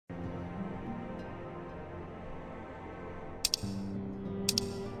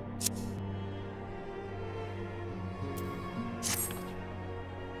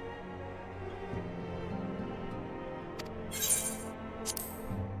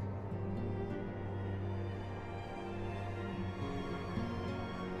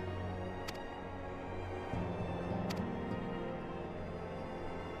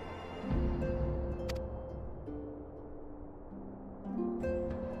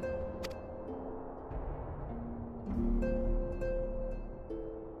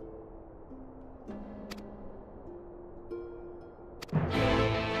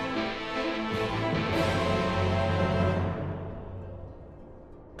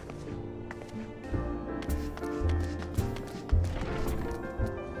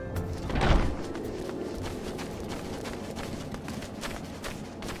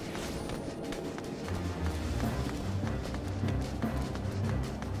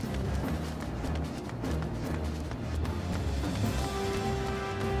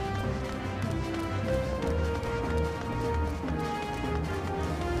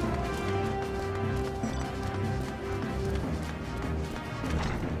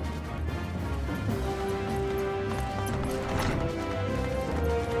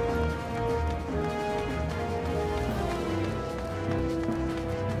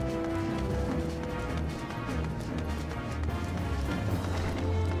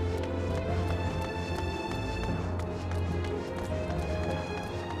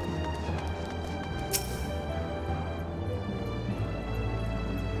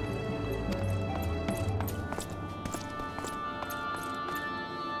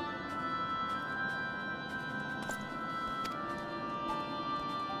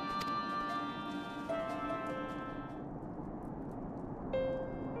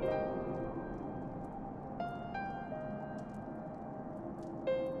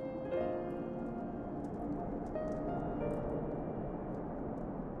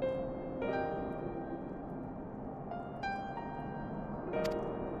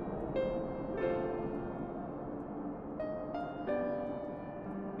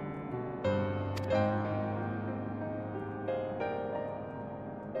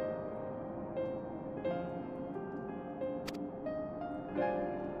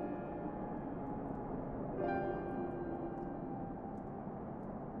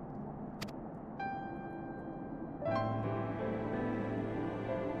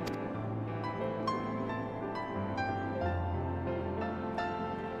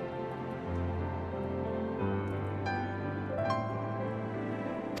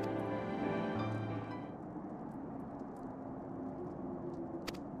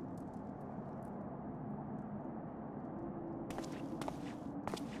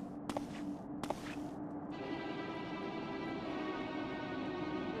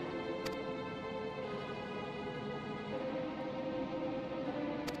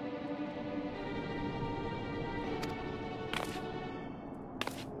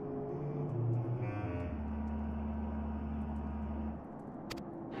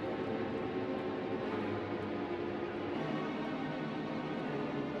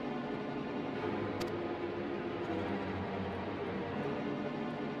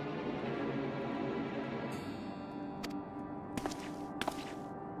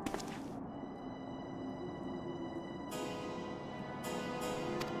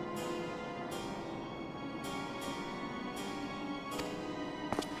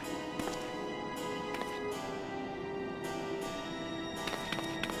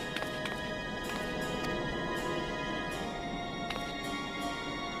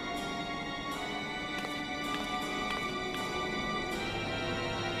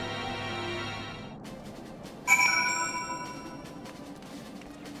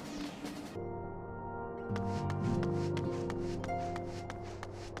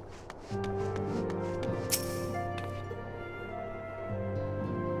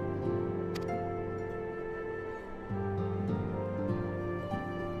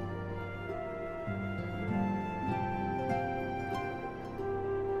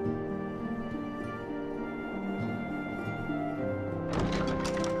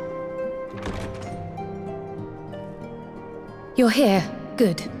You're here.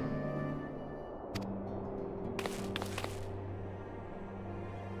 Good.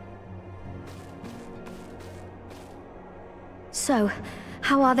 So,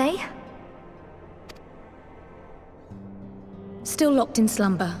 how are they? Still locked in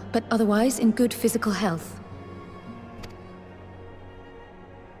slumber, but otherwise in good physical health.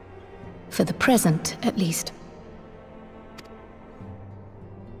 For the present, at least.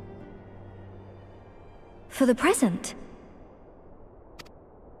 For the present?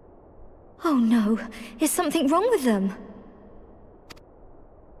 Oh no, is something wrong with them?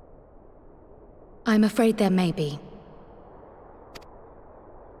 I'm afraid there may be.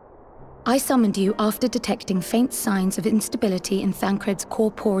 I summoned you after detecting faint signs of instability in Thancred's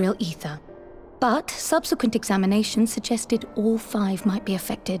corporeal ether. But subsequent examination suggested all 5 might be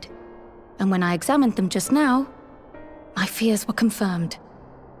affected. And when I examined them just now, my fears were confirmed.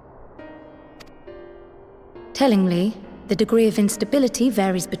 Tellingly, the degree of instability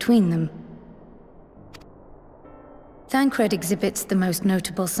varies between them. Thancred exhibits the most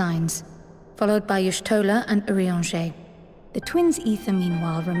notable signs, followed by Y'shtola and Urianger. The twins' ether,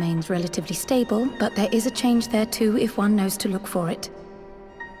 meanwhile, remains relatively stable, but there is a change there too if one knows to look for it.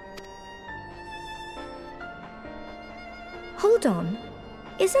 Hold on.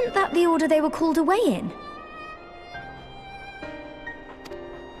 Isn't that the order they were called away in?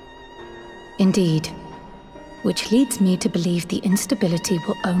 Indeed. Which leads me to believe the instability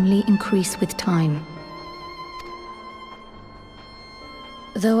will only increase with time.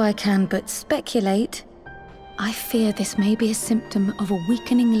 Though I can but speculate, I fear this may be a symptom of a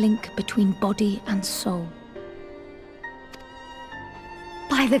weakening link between body and soul.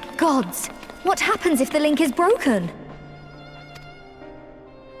 By the gods! What happens if the link is broken?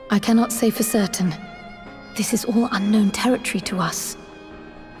 I cannot say for certain. This is all unknown territory to us.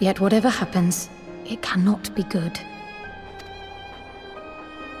 Yet whatever happens, it cannot be good.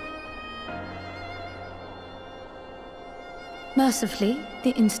 Mercifully,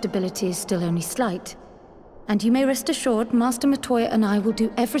 the instability is still only slight. And you may rest assured, Master Matoya and I will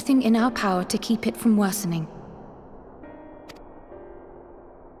do everything in our power to keep it from worsening.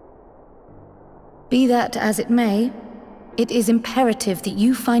 Be that as it may, it is imperative that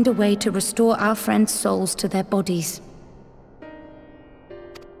you find a way to restore our friends' souls to their bodies.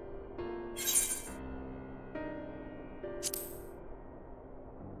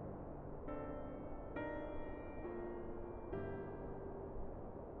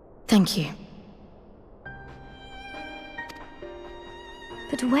 Thank you.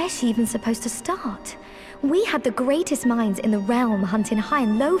 But where's she even supposed to start? We had the greatest minds in the realm hunting high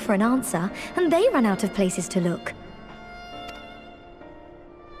and low for an answer, and they ran out of places to look.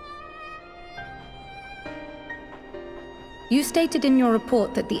 You stated in your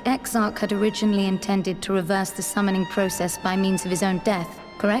report that the Exarch had originally intended to reverse the summoning process by means of his own death,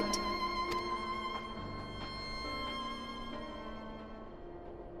 correct?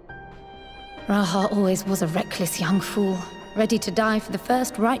 Raha always was a reckless young fool, ready to die for the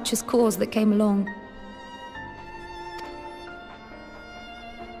first righteous cause that came along.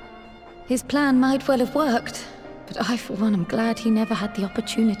 His plan might well have worked, but I, for one, am glad he never had the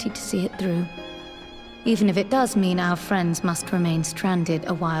opportunity to see it through. Even if it does mean our friends must remain stranded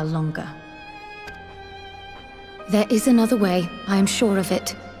a while longer. There is another way, I am sure of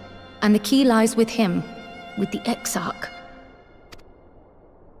it. And the key lies with him, with the Exarch.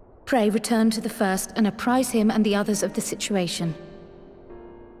 Pray return to the First and apprise him and the others of the situation.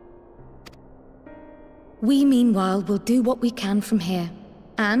 We, meanwhile, will do what we can from here.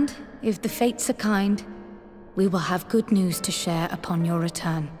 And, if the fates are kind, we will have good news to share upon your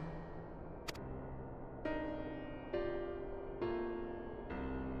return.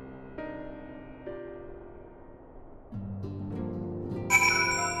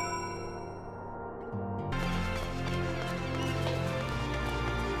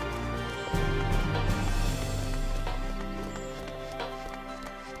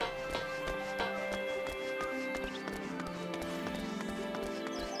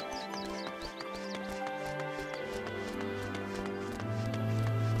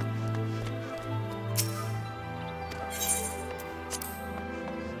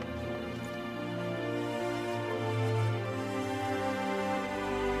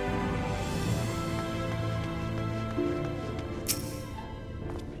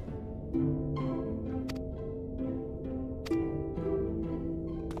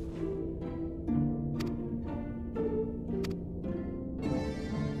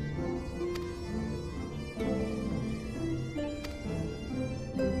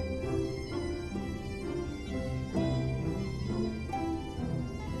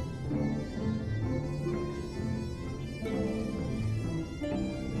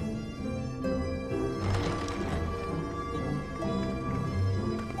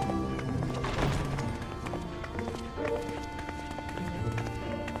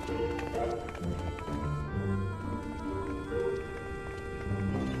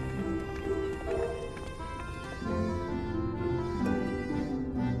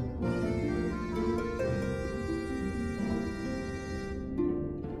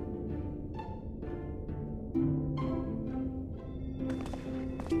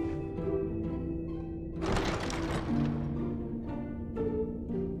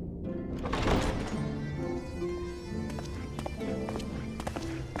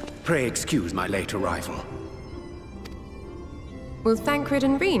 Pray excuse my late arrival. Will Thancred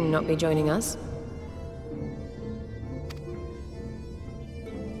and Reen not be joining us?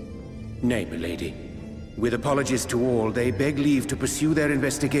 Nay, milady. With apologies to all, they beg leave to pursue their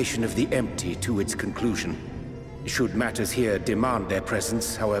investigation of the empty to its conclusion. Should matters here demand their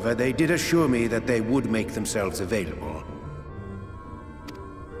presence, however, they did assure me that they would make themselves available.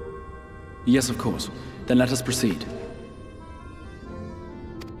 Yes, of course. Then let us proceed.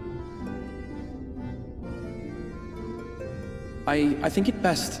 I think it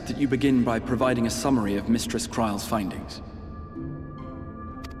best that you begin by providing a summary of Mistress Kryle's findings.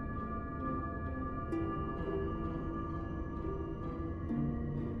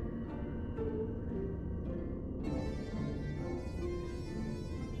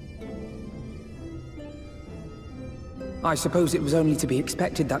 I suppose it was only to be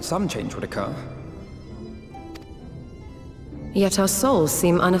expected that some change would occur. Yet our souls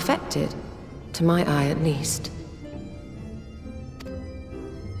seem unaffected, to my eye at least.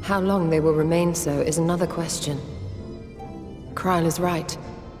 How long they will remain so is another question. Kryle is right.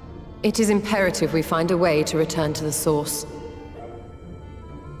 It is imperative we find a way to return to the source.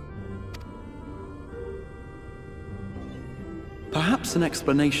 Perhaps an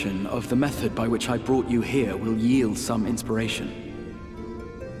explanation of the method by which I brought you here will yield some inspiration.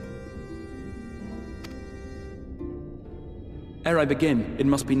 Ere I begin, it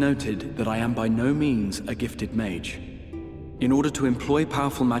must be noted that I am by no means a gifted mage. In order to employ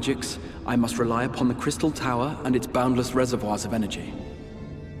powerful magics, I must rely upon the Crystal Tower and its boundless reservoirs of energy.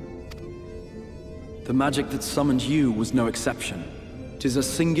 The magic that summoned you was no exception. 'Tis a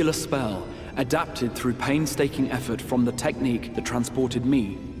singular spell, adapted through painstaking effort from the technique that transported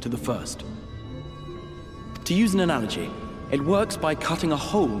me to the First. To use an analogy, it works by cutting a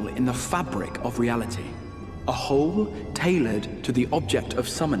hole in the fabric of reality. A hole tailored to the object of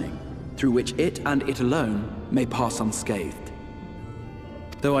summoning, through which it and it alone may pass unscathed.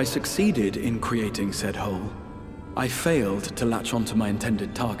 Though I succeeded in creating said hole, I failed to latch onto my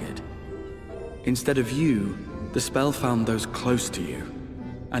intended target. Instead of you, the spell found those close to you,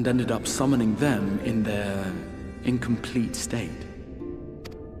 and ended up summoning them in their incomplete state.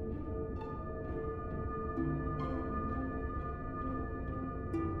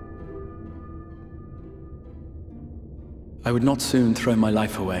 I would not soon throw my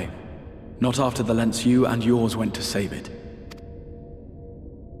life away, not after the lengths you and yours went to save it.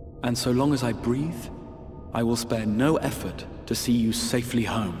 And so long as I breathe, I will spare no effort to see you safely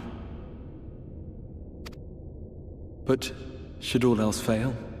home. But should all else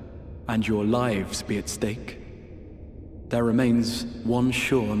fail, and your lives be at stake, there remains one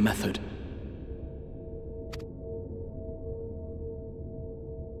sure method.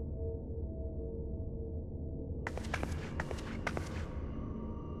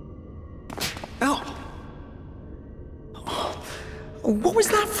 Ow! What was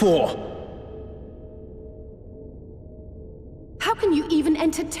that for? How can you even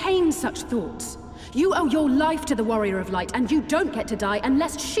entertain such thoughts? You owe your life to the Warrior of Light, and you don't get to die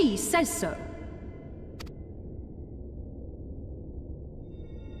unless she says so.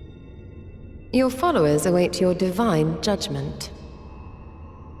 Your followers await your divine judgment.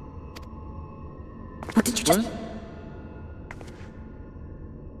 What did you just...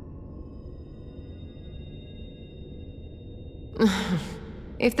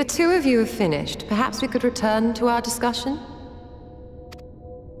 If the two of you have finished, perhaps we could return to our discussion?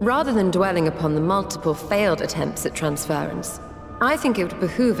 Rather than dwelling upon the multiple failed attempts at transference, I think it would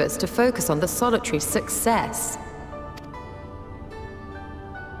behoove us to focus on the solitary success.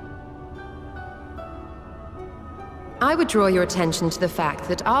 I would draw your attention to the fact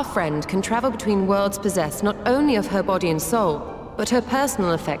that our friend can travel between worlds possessed not only of her body and soul, but her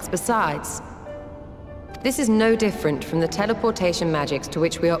personal effects besides. This is no different from the teleportation magics to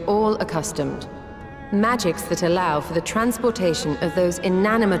which we are all accustomed. Magics that allow for the transportation of those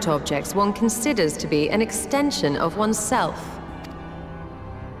inanimate objects one considers to be an extension of oneself.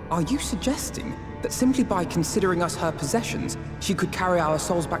 Are you suggesting that simply by considering us her possessions, she could carry our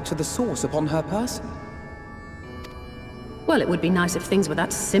souls back to the source upon her person? Well, it would be nice if things were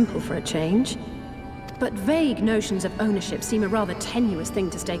that simple for a change. But vague notions of ownership seem a rather tenuous thing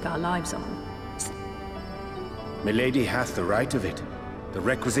to stake our lives on. Milady hath the right of it. The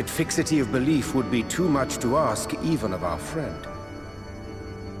requisite fixity of belief would be too much to ask even of our friend.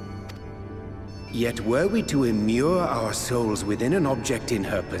 Yet were we to immure our souls within an object in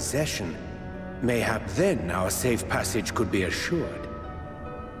her possession, mayhap then our safe passage could be assured.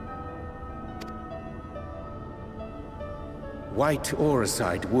 White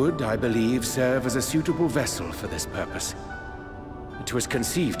Auracite would, I believe, serve as a suitable vessel for this purpose. It was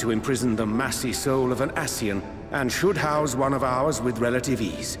conceived to imprison the massy soul of an Ascian, and should house one of ours with relative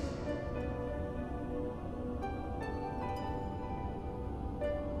ease.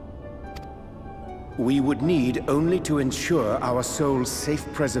 We would need only to ensure our soul's safe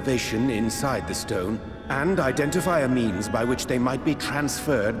preservation inside the stone, and identify a means by which they might be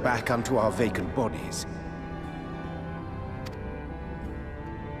transferred back onto our vacant bodies.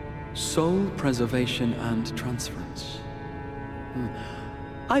 Soul preservation and transference.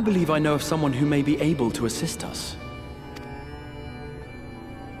 I believe I know of someone who may be able to assist us.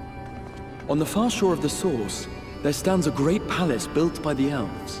 On the far shore of the source, there stands a great palace built by the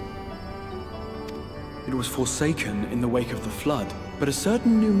elves. It was forsaken in the wake of the flood, but a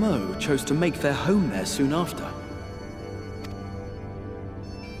certain Numo chose to make their home there soon after.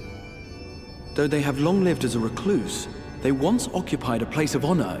 Though they have long lived as a recluse, they once occupied a place of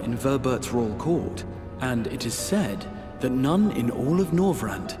honor in Verbert's royal court, and it is said that none in all of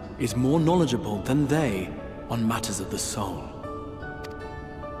Norvrand is more knowledgeable than they on matters of the soul.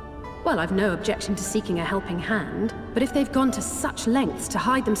 Well, I've no objection to seeking a helping hand, but if they've gone to such lengths to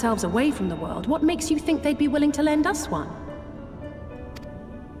hide themselves away from the world, what makes you think they'd be willing to lend us one?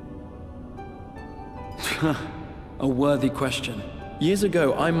 A worthy question. Years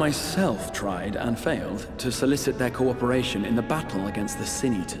ago, I myself tried and failed to solicit their cooperation in the battle against the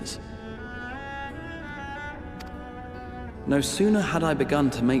Sin Eaters. No sooner had I begun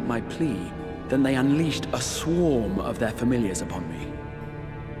to make my plea than they unleashed a swarm of their familiars upon me.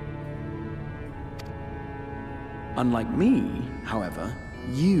 Unlike me, however,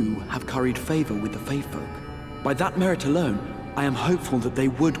 you have curried favor with the Fae Folk. By that merit alone, I am hopeful that they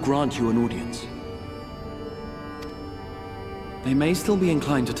would grant you an audience. They may still be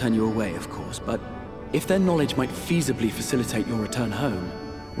inclined to turn you away, of course, but if their knowledge might feasibly facilitate your return home,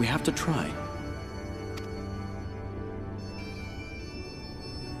 we have to try.